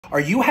Are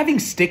you having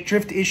stick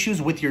drift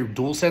issues with your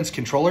DualSense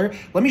controller?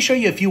 Let me show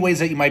you a few ways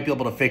that you might be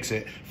able to fix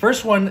it.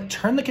 First one,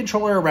 turn the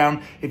controller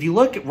around. If you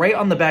look right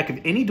on the back of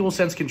any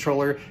DualSense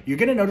controller, you're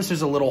gonna notice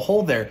there's a little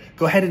hole there.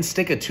 Go ahead and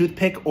stick a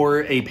toothpick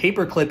or a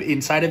paper clip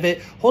inside of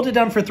it. Hold it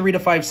down for 3 to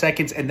 5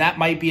 seconds and that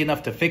might be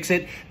enough to fix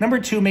it. Number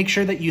two, make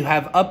sure that you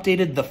have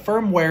updated the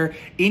firmware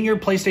in your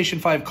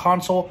PlayStation 5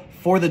 console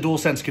for the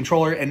DualSense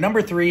controller. And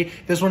number three,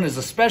 this one is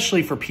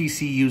especially for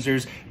PC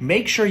users.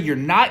 Make sure you're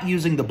not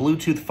using the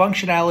Bluetooth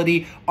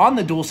functionality on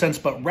the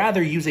DualSense, but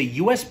rather use a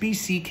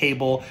USB-C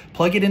cable,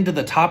 plug it into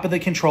the top of the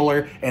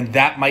controller, and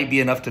that might be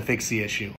enough to fix the issue.